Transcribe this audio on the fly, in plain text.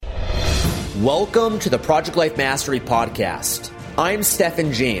Welcome to the Project Life Mastery Podcast. I'm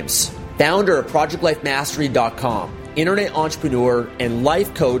Stephen James, founder of ProjectLifeMastery.com, internet entrepreneur and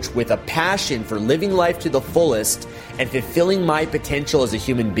life coach with a passion for living life to the fullest and fulfilling my potential as a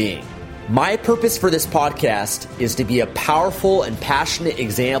human being. My purpose for this podcast is to be a powerful and passionate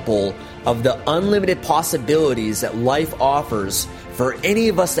example of the unlimited possibilities that life offers for any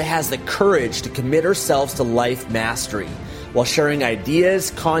of us that has the courage to commit ourselves to life mastery, while sharing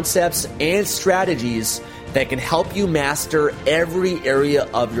ideas, concepts, and strategies that can help you master every area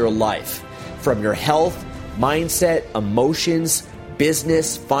of your life, from your health, mindset, emotions,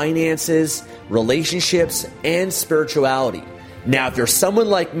 business, finances, relationships, and spirituality. Now, if you're someone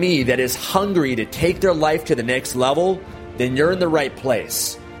like me that is hungry to take their life to the next level, then you're in the right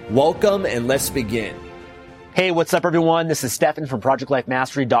place. Welcome, and let's begin. Hey, what's up, everyone? This is Stephen from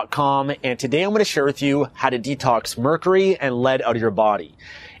ProjectLifeMastery.com, and today I'm going to share with you how to detox mercury and lead out of your body.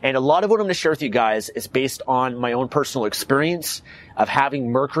 And a lot of what I'm going to share with you guys is based on my own personal experience of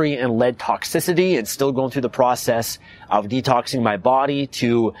having mercury and lead toxicity and still going through the process of detoxing my body,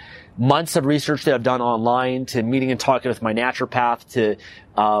 to months of research that I've done online, to meeting and talking with my naturopath, to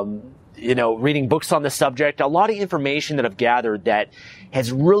reading books on the subject. A lot of information that I've gathered that has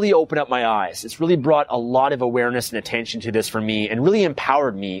really opened up my eyes. It's really brought a lot of awareness and attention to this for me and really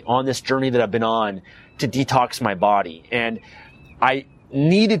empowered me on this journey that I've been on to detox my body. And I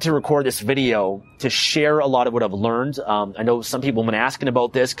needed to record this video to share a lot of what I've learned. I know some people have been asking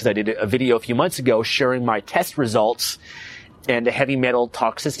about this because I did a video a few months ago sharing my test results and the heavy metal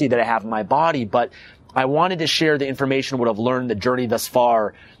toxicity that I have in my body. But I wanted to share the information, what I've learned, the journey thus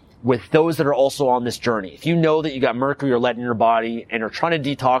far, with those that are also on this journey. If you know that you got mercury or lead in your body and are trying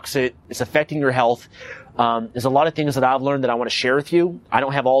to detox it, it's affecting your health. There's a lot of things that I've learned that I want to share with you. I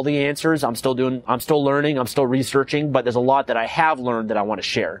don't have all the answers. I'm still learning. I'm still researching, but there's a lot that I have learned that I want to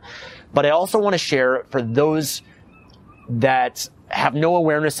share. But I also want to share for those that have no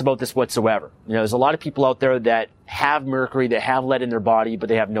awareness about this whatsoever. There's a lot of people out there that have mercury, that have lead in their body, but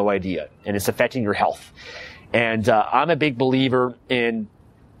they have no idea, and it's affecting your health. And I'm a big believer in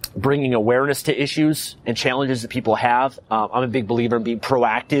bringing awareness to issues and challenges that people have. I'm a big believer in being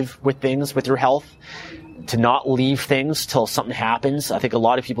proactive with things, with your health, to not leave things till something happens. I think a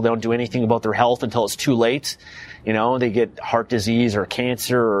lot of people don't do anything about their health until it's too late. They get heart disease or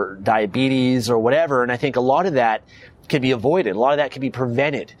cancer or diabetes or whatever. And I think a lot of that can be avoided. A lot of that can be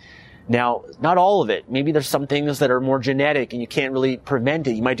prevented. Now, not all of it. Maybe there's some things that are more genetic and you can't really prevent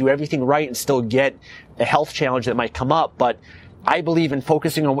it. You might do everything right and still get a health challenge that might come up. But I believe in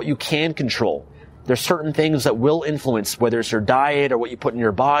focusing on what you can control. There's certain things that will influence, whether it's your diet or what you put in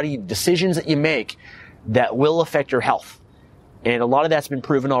your body, decisions that you make that will affect your health. And a lot of that's been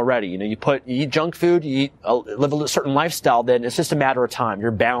proven already. You eat junk food, live a certain lifestyle, then it's just a matter of time.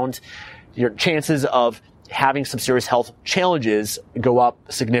 You're bound. Your chances of having some serious health challenges go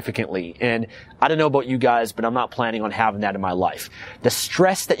up significantly. And I don't know about you guys, but I'm not planning on having that in my life. The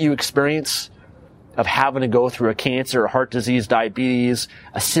stress that you experience of having to go through a cancer, a heart disease, diabetes,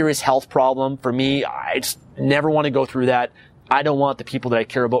 a serious health problem, for me, I just never want to go through that. I don't want the people that I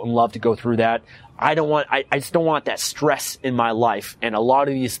care about and love to go through that. I just don't want that stress in my life. And a lot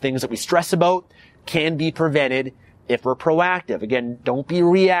of these things that we stress about can be prevented if we're proactive. Again, don't be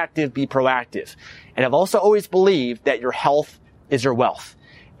reactive, be proactive. And I've also always believed that your health is your wealth.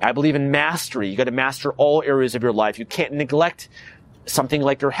 I believe in mastery. You got to master all areas of your life. You can't neglect something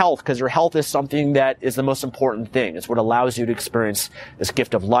like your health, because your health is something that is the most important thing. It's what allows you to experience this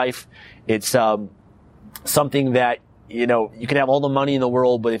gift of life. It's something that, you can have all the money in the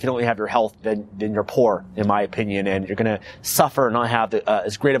world, but if you don't have your health, then you're poor, in my opinion, and you're going to suffer and not have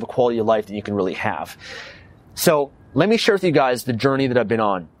as great of a quality of life that you can really have. So let me share with you guys the journey that I've been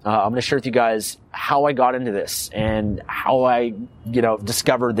on. I'm going to share with you guys how I got into this and how I,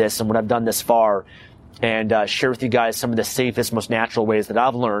 discovered this and what I've done this far, and share with you guys some of the safest, most natural ways that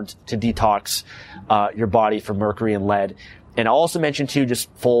I've learned to detox your body from mercury and lead. And I'll also mention, too,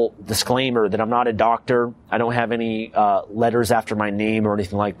 just full disclaimer, that I'm not a doctor. I don't have any letters after my name or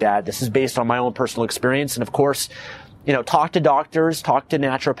anything like that. This is based on my own personal experience. And, of course, talk to doctors, talk to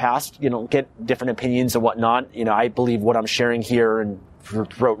naturopaths, get different opinions and whatnot. I believe what I'm sharing here and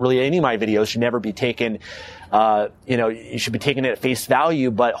for really any of my videos should never be taken, you should be taken at face value,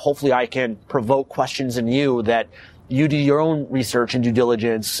 but hopefully I can provoke questions in you that you do your own research and due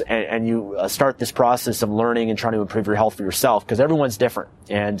diligence, and you start this process of learning and trying to improve your health for yourself, because everyone's different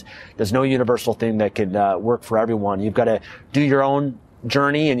and there's no universal thing that can work for everyone. You've got to do your own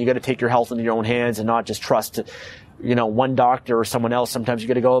journey, and you got to take your health into your own hands and not just trust one doctor or someone else. Sometimes you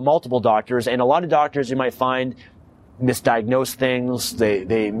got to go with multiple doctors, and a lot of doctors you might find misdiagnose things,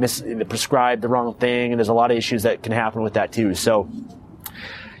 they prescribe the wrong thing, and there's a lot of issues that can happen with that too. So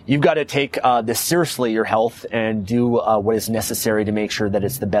you've got to take this seriously, your health, and do what is necessary to make sure that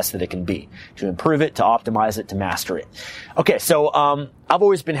it's the best that it can be, to improve it, to optimize it, to master it. Okay, so I've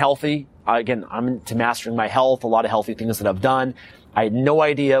always been healthy. Again, I'm into mastering my health, a lot of healthy things that I've done. I had no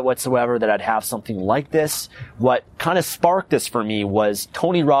idea whatsoever that I'd have something like this. What kind of sparked this for me was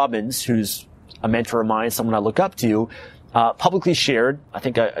Tony Robbins, who's a mentor of mine, someone I look up to, publicly shared, I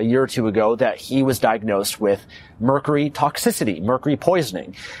think a year or two ago, that he was diagnosed with mercury toxicity, mercury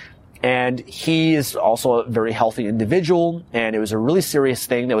poisoning. And he is also a very healthy individual, and it was a really serious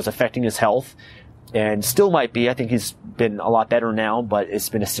thing that was affecting his health, and still might be. I think he's been a lot better now, but it's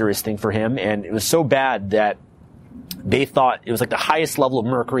been a serious thing for him. And it was so bad that they thought it was like the highest level of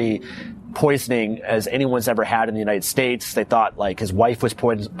mercury poisoning as anyone's ever had in the United States. They thought like his wife was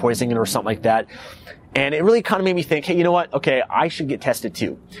poisoning it or something like that. And it really kind of made me think, hey, you know what? Okay, I should get tested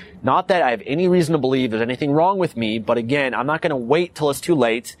too. Not that I have any reason to believe there's anything wrong with me, but again, I'm not going to wait till it's too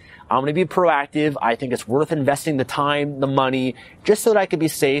late. I'm going to be proactive. I think it's worth investing the time, the money, just so that I can be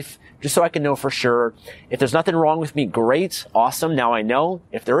safe, just so I can know for sure. If there's nothing wrong with me, great, awesome, now I know.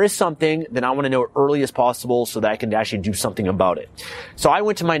 If there is something, then I want to know early as possible so that I can actually do something about it. So I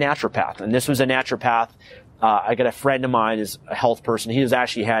went to my naturopath, and this was a naturopath. I got a friend of mine, is a health person. He has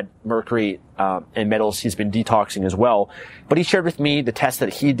actually had mercury and metals. He's been detoxing as well. But he shared with me the test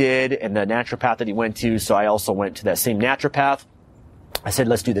that he did and the naturopath that he went to. So I also went to that same naturopath. I said,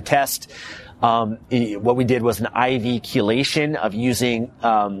 let's do the test. What we did was an IV chelation of using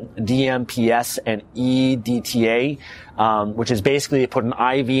DMPS and EDTA, which is basically they put an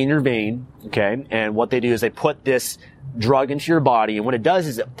IV in your vein, okay? And what they do is they put this drug into your body, and what it does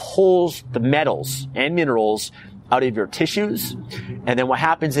is it pulls the metals and minerals out of your tissues. And then what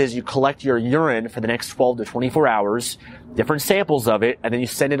happens is you collect your urine for the next 12 to 24 hours, different samples of it, and then you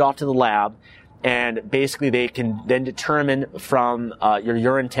send it off to the lab. And basically they can then determine from your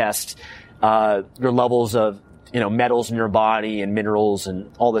urine test your levels of metals in your body and minerals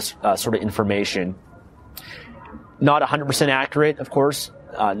and all this sort of information. Not 100% accurate, of course.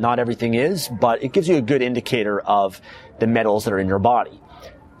 Not everything is, but it gives you a good indicator of the metals that are in your body.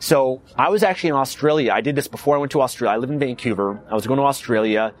 So I was actually in Australia. I did this before I went to Australia. I live in Vancouver. I was going to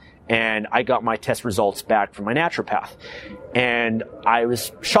Australia, and I got my test results back from my naturopath. And I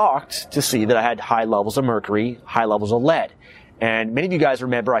was shocked to see that I had high levels of mercury, high levels of lead. And many of you guys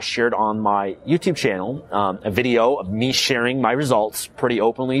remember I shared on my YouTube channel a video of me sharing my results pretty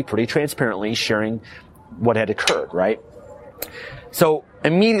openly, pretty transparently, sharing what had occurred, right? So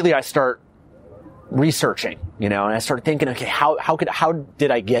immediately I start researching, and I started thinking, okay, how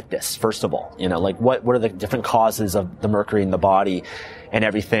did I get this? First of all, like what are the different causes of the mercury in the body and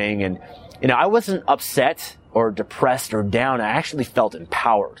everything? And, I wasn't upset or depressed or down. I actually felt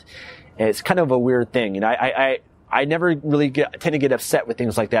empowered. And it's kind of a weird thing. I never really tend to get upset with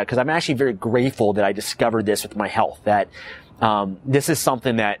things like that because I'm actually very grateful that I discovered this with my health, that this is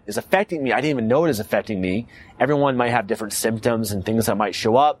something that is affecting me. I didn't even know it is affecting me. Everyone might have different symptoms and things that might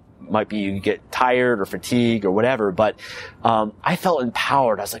show up. Might be you get tired or fatigued or whatever, but I felt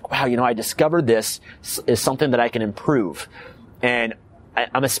empowered. I was like, wow, I discovered this is something that I can improve. And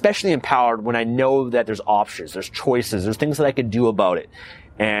I'm especially empowered when I know that there's options, there's choices, there's things that I can do about it.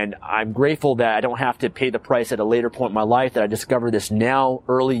 And I'm grateful that I don't have to pay the price at a later point in my life, that I discovered this now,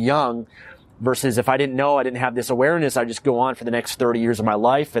 early, young, versus if I didn't know, I didn't have this awareness, I'd just go on for the next 30 years of my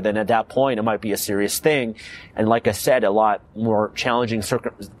life. And then at that point, it might be a serious thing. And like I said, a lot more challenging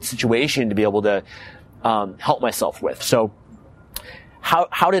situation to be able to help myself with. So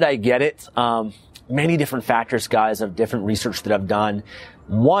how did I get it? Many different factors, guys, of different research that I've done.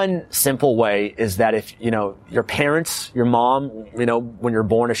 One simple way is that if, your parents, your mom, when you're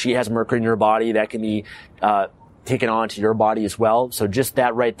born, if she has mercury in your body, that can be taken on to your body as well. So just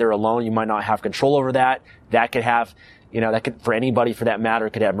that right there alone, you might not have control over that. That could have, that could, for anybody for that matter,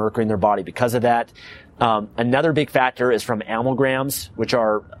 could have mercury in their body because of that. Another big factor is from amalgams, which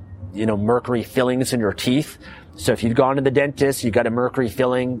are, mercury fillings in your teeth. So if you've gone to the dentist, you've got a mercury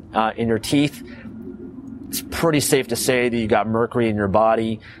filling in your teeth, it's pretty safe to say that you got mercury in your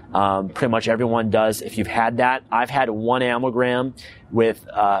body. Pretty much everyone does if you've had that. I've had one amalgam with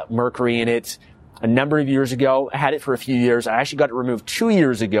mercury in it a number of years ago. I had it for a few years. I actually got it removed 2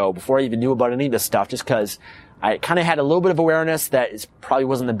 years ago before I even knew about any of this stuff, just because I kind of had a little bit of awareness that it probably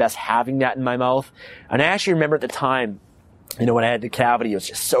wasn't the best having that in my mouth. And I actually remember at the time, when I had the cavity, it was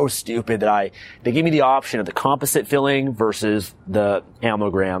just so stupid that they gave me the option of the composite filling versus the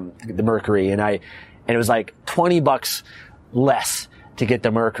amalgam, the mercury. And it was like $20 less to get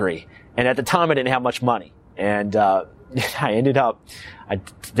the mercury. And at the time I didn't have much money. And, I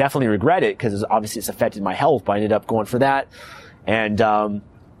definitely regret it because obviously it's affected my health, but I ended up going for that. And,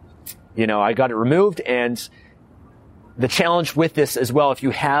 I got it removed. And the challenge with this as well, if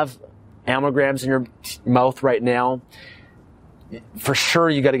you have amalgams in your mouth right now, for sure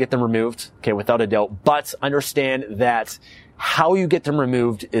you got to get them removed, okay, without a doubt. But understand that how you get them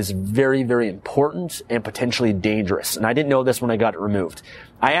removed is very, very important and potentially dangerous. And I didn't know this when I got it removed.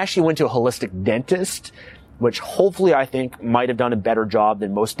 I actually went to a holistic dentist, which hopefully I think might have done a better job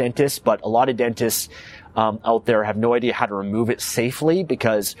than most dentists, but a lot of dentists out there have no idea how to remove it safely,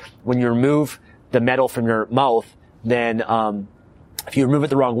 because when you remove the metal from your mouth, then if you remove it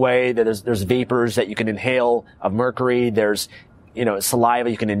the wrong way, there's vapors that you can inhale of mercury. There's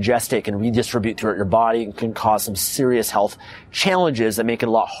saliva, you can ingest it, can redistribute throughout your body, and can cause some serious health challenges that make it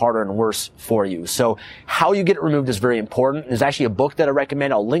a lot harder and worse for you. So how you get it removed is very important. There's actually a book that I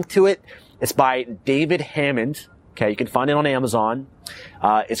recommend. I'll link to it. It's by David Hammond. Okay, you can find it on Amazon.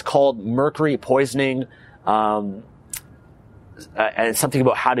 It's called Mercury Poisoning, and it's something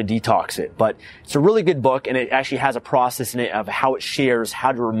about how to detox it. But it's a really good book, and it actually has a process in it of how it shares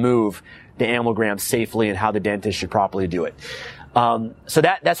how to remove the amalgam safely and how the dentist should properly do it. So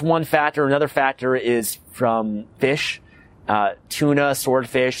that's one factor. Another factor is from fish, tuna,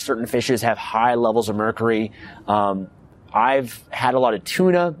 swordfish. Certain fishes have high levels of mercury. I've had a lot of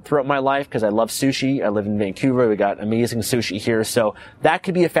tuna throughout my life because I love sushi. I live in Vancouver. We got amazing sushi here. So that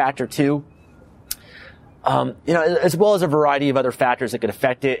could be a factor too. As well as a variety of other factors that could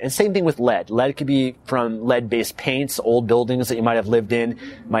affect it. And same thing with lead. Lead could be from lead-based paints, old buildings that you might have lived in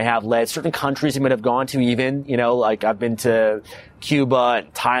might have lead. Certain countries you might have gone to even, like I've been to Cuba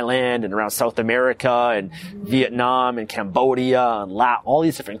and Thailand and around South America and Vietnam and Cambodia and all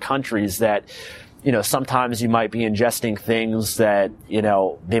these different countries that, sometimes you might be ingesting things that,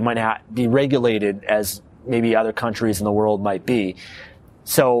 they might not be regulated as maybe other countries in the world might be.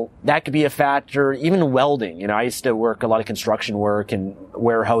 So that could be a factor. Even welding. I used to work a lot of construction work and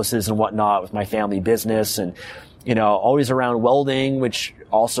warehouses and whatnot with my family business, and, always around welding, which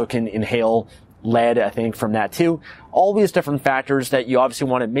also can inhale lead, I think, from that too. All these different factors that you obviously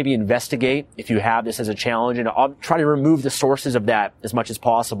want to maybe investigate if you have this as a challenge, and I'll try to remove the sources of that as much as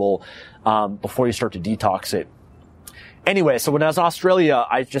possible, before you start to detox it. Anyway, so when I was in Australia,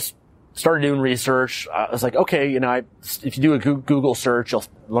 I just started doing research. I was like, okay, if you do a Google search, you'll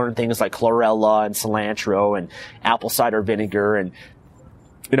learn things like chlorella and cilantro and apple cider vinegar and,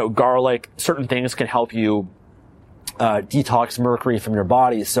 garlic. Certain things can help you detox mercury from your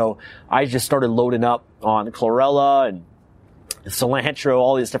body. So I just started loading up on chlorella and cilantro,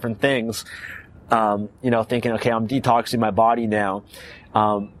 all these different things, thinking, okay, I'm detoxing my body now.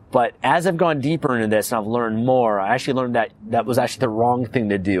 But as I've gone deeper into this and I've learned more, I actually learned that was actually the wrong thing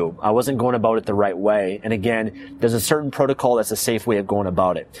to do. I wasn't going about it the right way. And again, there's a certain protocol that's a safe way of going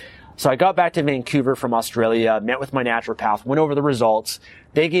about it. So I got back to Vancouver from Australia, met with my naturopath, went over the results.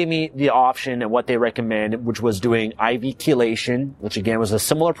 They gave me the option and what they recommend, which was doing IV chelation, which again was a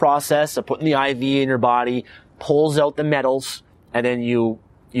similar process of putting the IV in your body, pulls out the metals, and then you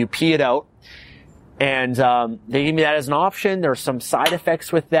pee it out. And they gave me that as an option. There are some side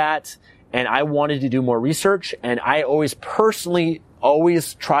effects with that, and I wanted to do more research. And I always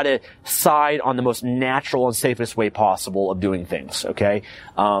try to side on the most natural and safest way possible of doing things. Okay,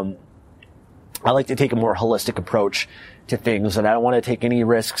 I like to take a more holistic approach to things, and I don't want to take any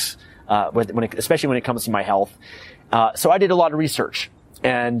risks, especially when it comes to my health. So I did a lot of research,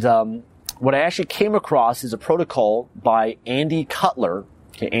 and what I actually came across is a protocol by Andrew Cutler,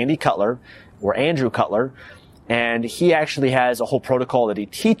 or Andrew Cutler, and he actually has a whole protocol that he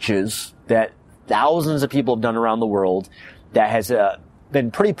teaches that thousands of people have done around the world that has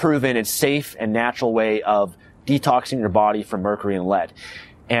been pretty proven it's safe and natural way of detoxing your body from mercury and lead.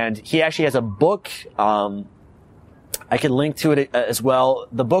 And he actually has a book, I can link to it as well.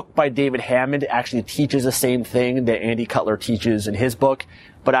 The book by David Hammond actually teaches the same thing that Andy Cutler teaches in his book,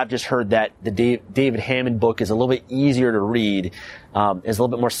 but I've just heard that the David Hammond book is a little bit easier to read, is a little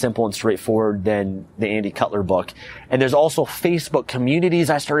bit more simple and straightforward than the Andy Cutler book. And there's also Facebook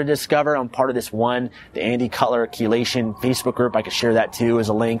communities I started to discover. I'm part of this one, the Andy Cutler Chelation Facebook group. I could share that too as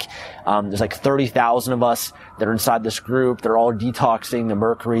a link. There's like 30,000 of us that are inside this group. They're all detoxing the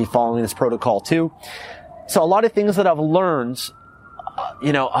mercury, following this protocol too. So a lot of things that I've learned,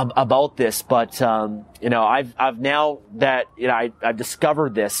 about this, but, I've now that, I've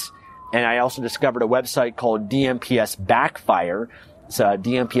discovered this, and I also discovered a website called DMPS Backfire. It's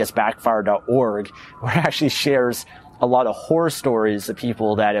dmpsbackfire.org, where it actually shares a lot of horror stories of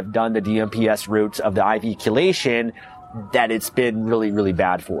people that have done the DMPS route of the IV chelation that it's been really, really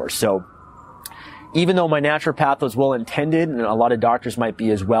bad for. So even though my naturopath was well intended, and a lot of doctors might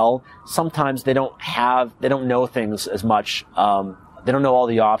be as well, sometimes they don't know things as much. They don't know all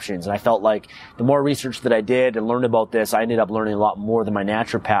the options. And I felt like the more research that I did and learned about this, I ended up learning a lot more than my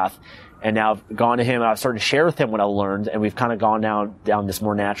naturopath. And now I've gone to him and I've started to share with him what I learned, and we've kind of gone down this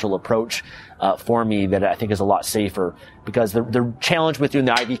more natural approach for me that I think is a lot safer. Because the challenge with doing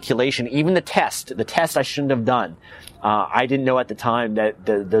the IV chelation, even the test I shouldn't have done. I didn't know at the time that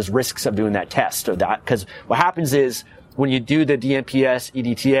there's risks of doing that test, or that, because what happens is when you do the DMPS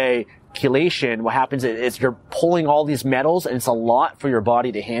EDTA chelation, what happens is you're pulling all these metals, and it's a lot for your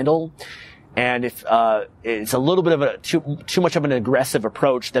body to handle. And if it's a little bit of a too much of an aggressive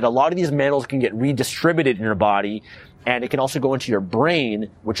approach, that a lot of these metals can get redistributed in your body, and it can also go into your brain,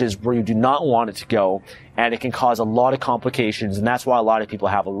 which is where you do not want it to go, and it can cause a lot of complications. And that's why a lot of people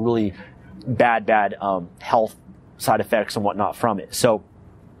have a really bad health side effects and whatnot from it. So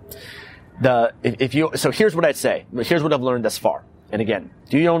here's what I'd say. Here's what I've learned thus far. And again,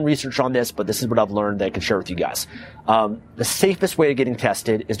 do your own research on this, but this is what I've learned that I can share with you guys. The safest way of getting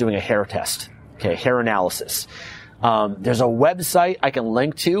tested is doing a hair test. Okay, hair analysis. There's a website I can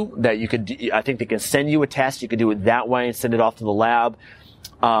link to that you could, I think they can send you a test. You could do it that way and send it off to the lab.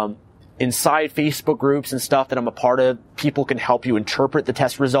 Inside Facebook groups and stuff that I'm a part of, people can help you interpret the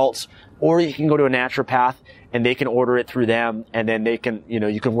test results, or you can go to a naturopath and they can order it through them, and then they can,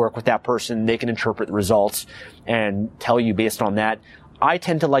 you can work with that person. They can interpret the results and tell you based on that. I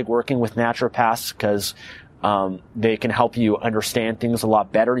tend to like working with naturopaths because they can help you understand things a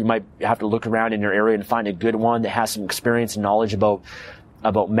lot better. You might have to look around in your area and find a good one that has some experience and knowledge about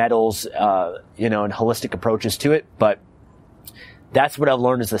metals, and holistic approaches to it. But that's what I've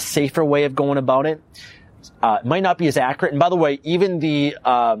learned is a safer way of going about it. It might not be as accurate. And by the way, even the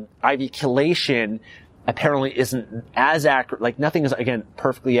IV chelation apparently isn't as accurate. Like, nothing is, again,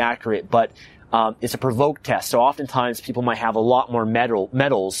 perfectly accurate, but it's a provoked test. So oftentimes people might have a lot more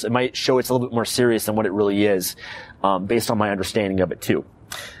metals. It might show it's a little bit more serious than what it really is, based on my understanding of it too.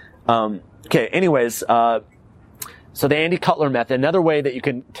 Okay, anyways, so the Andy Cutler method, another way that you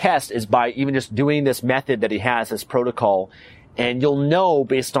can test is by even just doing this method that he has, this protocol. And you'll know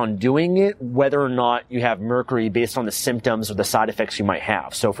based on doing it whether or not you have mercury based on the symptoms or the side effects you might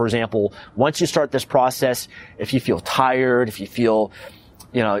have. So for example, once you start this process, if you feel tired, if you feel,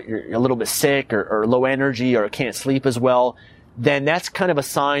 you're a little bit sick or low energy or can't sleep as well, then that's kind of a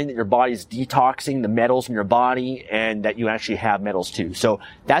sign that your body's detoxing the metals in your body and that you actually have metals too. So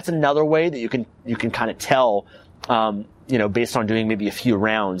that's another way that you can kind of tell, based on doing maybe a few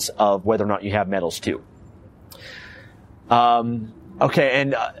rounds of whether or not you have metals too. So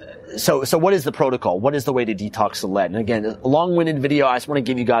what is the protocol? What is the way to detox the lead? And again, a long-winded video. I just want to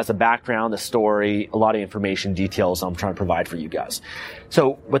give you guys a background, the story, a lot of information, details I'm trying to provide for you guys.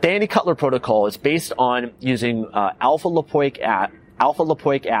 So with the Andy Cutler protocol, it's based on using alpha lipoic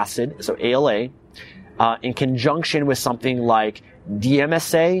acid, so ALA, in conjunction with something like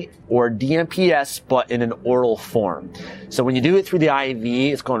DMSA or DMPS, but in an oral form. So when you do it through the IV,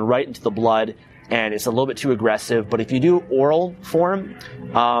 it's going right into the blood, and it's a little bit too aggressive. But if you do oral form,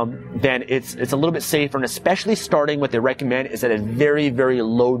 then it's a little bit safer, and especially starting, what they recommend is at a very, very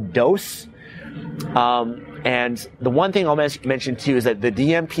low dose. And the one thing I'll mention too is that the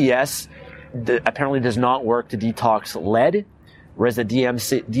DMPS apparently does not work to detox lead, whereas the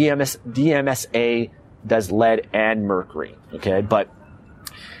DMSA does lead and mercury. Okay, but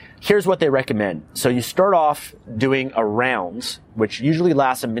here's what they recommend. So you start off doing a round, which usually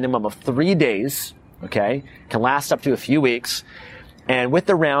lasts a minimum of 3 days, okay? Can last up to a few weeks. And with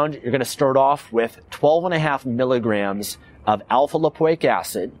the round, you're going to start off with 12.5 milligrams of alpha lipoic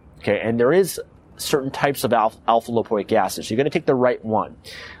acid, okay? And there is certain types of alpha lipoic acid, so you're going to take the right one.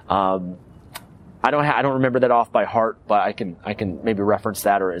 I don't remember that off by heart, but I can maybe reference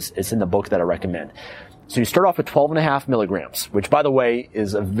that, or it's in the book that I recommend. So you start off with 12.5 milligrams, which, by the way,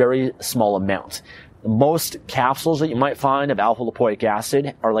 is a very small amount. Most capsules that you might find of alpha lipoic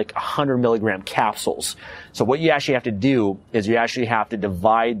acid are like 100 milligram capsules. So what you actually have to do is you actually have to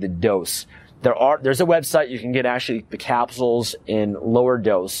divide the dose. There's a website you can get actually the capsules in lower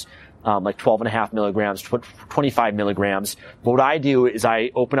dose, like 12.5 milligrams, 25 milligrams. But what I do is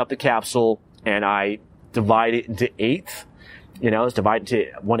I open up the capsule and I divide it into eighths. It's divided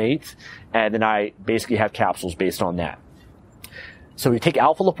into 1/8, and then I basically have capsules based on that. So we take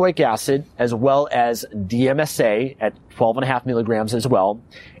alpha lipoic acid as well as DMSA at 12.5 milligrams as well,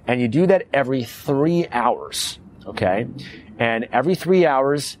 and you do that every 3 hours, okay? And every 3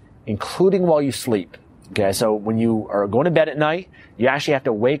 hours, including while you sleep, okay? So when you are going to bed at night, you actually have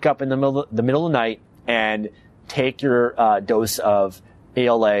to wake up in the middle of the night and take your dose of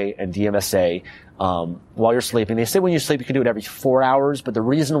ALA and DMSA. while you're sleeping. They say when you sleep, you can do it every 4 hours, but the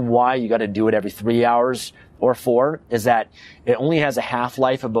reason why you got to do it every 3 hours or 4 is that it only has a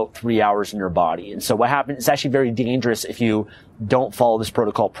half-life of about 3 hours in your body. And so what happens, it's actually very dangerous if you don't follow this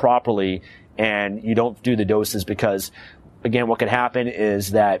protocol properly and you don't do the doses, because again, what could happen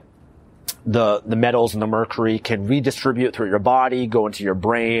is that the metals and the mercury can redistribute through your body, go into your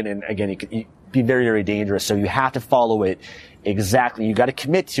brain, and again, it can be very, very dangerous. So you have to follow it exactly. You got to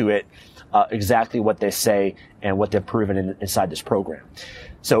commit to it exactly what they say and what they've proven inside this program.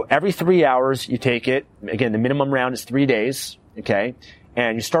 So every 3 hours you take it. Again, the minimum round is 3 days, okay?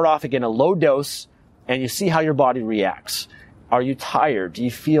 And you start off again a low dose, and you see how your body reacts. Are you tired? Do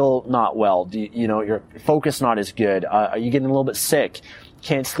you feel not well? Do you know, your focus not as good? Are you getting a little bit sick?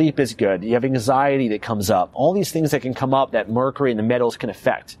 Can't sleep as good? Do you have anxiety that comes up? All these things that can come up that mercury and the metals can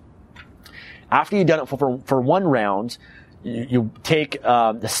affect. After you've done it for one round, you take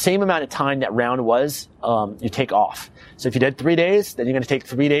the same amount of time that round was, you take off. So if you did 3 days, then you're going to take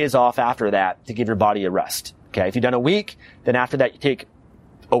 3 days off after that to give your body a rest. Okay, if you've done a week, then after that you take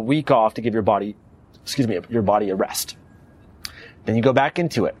a week off to give your body a rest. Then you go back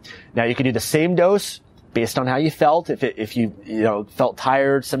into it. Now you can do the same dose based on how you felt. If you felt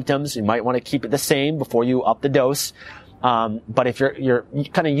tired, symptoms, you might want to keep it the same before you up the dose. But if you're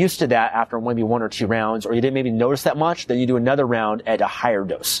kind of used to that after maybe 1 or 2 rounds, or you didn't maybe notice that much, then you do another round at a higher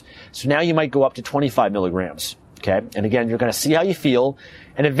dose. So now you might go up to 25 milligrams. Okay. And again, you're going to see how you feel,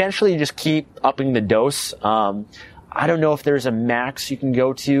 and eventually you just keep upping the dose. I don't know if there's a max you can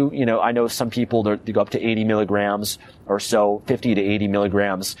go to. I know some people, they go up to 80 milligrams or so, 50 to 80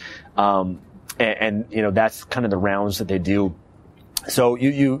 milligrams. And that's kind of the rounds that they do. So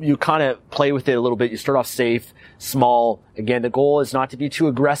you kind of play with it a little bit. You start off safe, small. Again, the goal is not to be too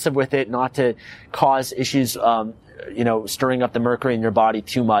aggressive with it, not to cause issues, stirring up the mercury in your body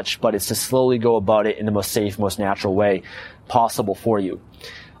too much, but it's to slowly go about it in the most safe, most natural way possible for you.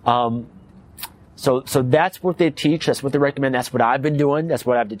 So that's what they teach. That's what they recommend. That's what I've been doing. That's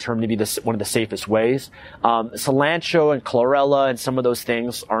what I've determined to be one of the safest ways. Cilantro and chlorella and some of those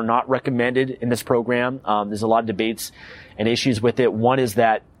things are not recommended in this program. There's a lot of debates and issues with it. One is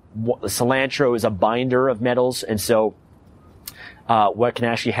that cilantro is a binder of metals. And so, what can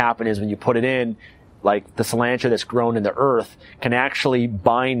actually happen is when you put it in, like the cilantro that's grown in the earth can actually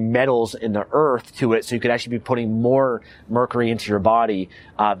bind metals in the earth to it. So you could actually be putting more mercury into your body,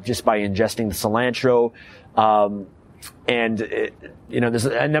 just by ingesting the cilantro. There's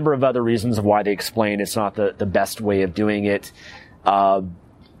a number of other reasons of why they explain it's not the best way of doing it. The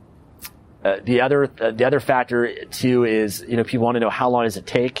other factor too is, if you want to know how long does it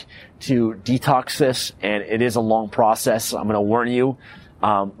take to detox this, and it is a long process. I'm going to warn you.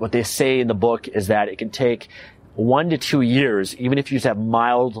 What they say in the book is that it can take 1 to 2 years, even if you just have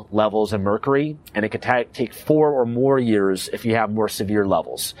mild levels of mercury, and it could take 4 or more years if you have more severe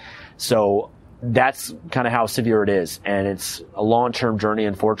levels. So that's kind of how severe it is, and it's a long-term journey,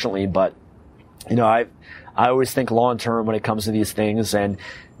 unfortunately. But I always think long-term when it comes to these things, and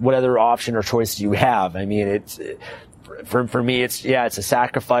what other option or choice do you have? I mean, for me, it's a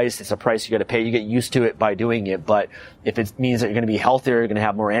sacrifice. It's a price you got to pay. You get used to it by doing it. But if it means that you're going to be healthier, you're going to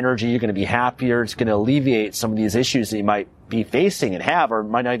have more energy, you're going to be happier, it's going to alleviate some of these issues that you might be facing and have, or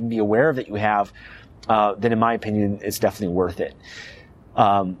might not even be aware of that you have, then in my opinion, it's definitely worth it.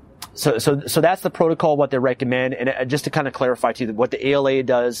 So that's the protocol, what they recommend. And just to kind of clarify to you, what the ALA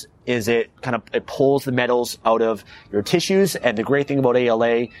does is it pulls the metals out of your tissues. And the great thing about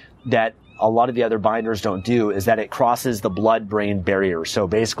ALA that a lot of the other binders don't do is that it crosses the blood-brain barrier. So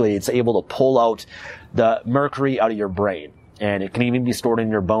basically, it's able to pull out the mercury out of your brain. And it can even be stored in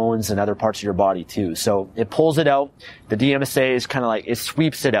your bones and other parts of your body too. So it pulls it out. The DMSA is kind of like, it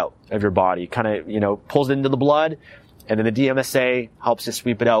sweeps it out of your body, pulls it into the blood. And then the DMSA helps to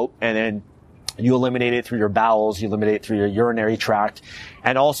sweep it out, and then you eliminate it through your bowels, you eliminate it through your urinary tract,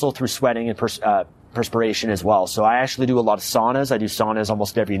 and also through sweating and perspiration as well. So I actually do a lot of saunas. I do saunas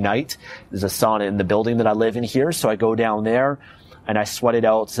almost every night. There's a sauna in the building that I live in here, so I go down there and I sweat it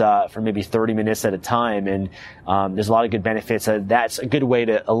out for maybe 30 minutes at a time. And there's a lot of good benefits. That's a good way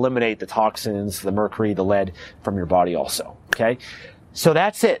to eliminate the toxins, the mercury, the lead from your body also. Okay? So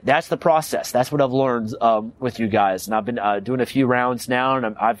that's it. That's the process. That's what I've learned with you guys. And I've been doing a few rounds now,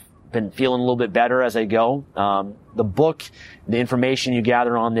 and I've been feeling a little bit better as I go. The book, the information you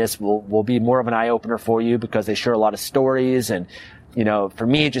gather on this will be more of an eye-opener for you, because they share a lot of stories. And, for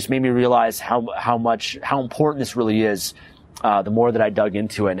me, it just made me realize how important this really is. The more that I dug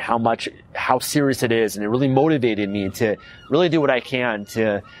into it, and how serious it is. And it really motivated me to really do what I can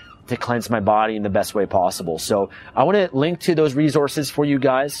to to cleanse my body in the best way possible. So I want to link to those resources for you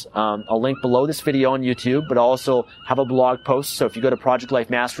guys. I'll link below this video on YouTube, but I'll also have a blog post. So if you go to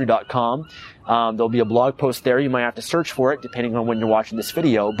projectlifemastery.com, there'll be a blog post there. You might have to search for it depending on when you're watching this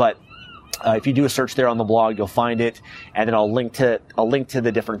video, but if you do a search there on the blog, you'll find it, and then I'll link to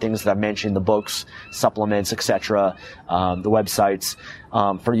the different things that I've mentioned, the books, supplements, etc., the websites,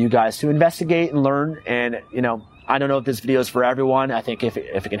 for you guys to investigate and learn. And I don't know if this video is for everyone. I think if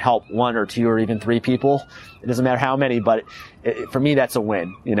it can help 1 or 2 or even 3 people, it doesn't matter how many, but for me, that's a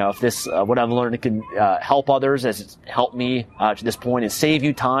win. If this, what I've learned, can help others as it's helped me to this point and save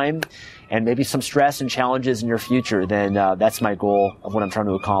you time and maybe some stress and challenges in your future, then that's my goal of what I'm trying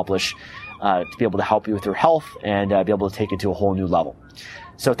to accomplish, to be able to help you with your health and be able to take it to a whole new level.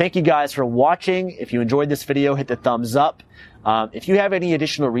 So thank you guys for watching. If you enjoyed this video, hit the thumbs up. If you have any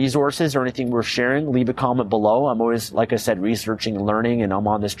additional resources or anything worth sharing, leave a comment below. I'm always, like I said, researching and learning, and I'm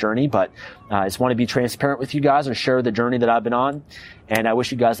on this journey, but I just want to be transparent with you guys and share the journey that I've been on. And I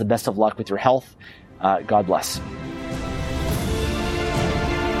wish you guys the best of luck with your health. God bless.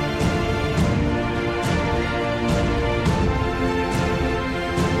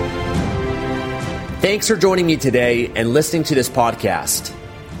 Thanks for joining me today and listening to this podcast.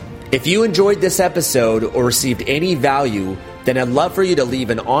 If you enjoyed this episode or received any value, then I'd love for you to leave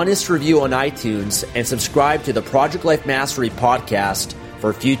an honest review on iTunes and subscribe to the Project Life Mastery podcast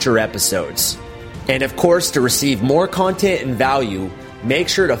for future episodes. And of course, to receive more content and value, make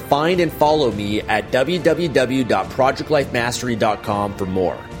sure to find and follow me at www.projectlifemastery.com for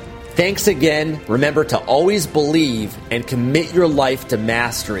more. Thanks again. Remember to always believe and commit your life to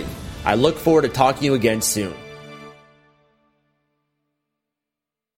mastery. I look forward to talking to you again soon.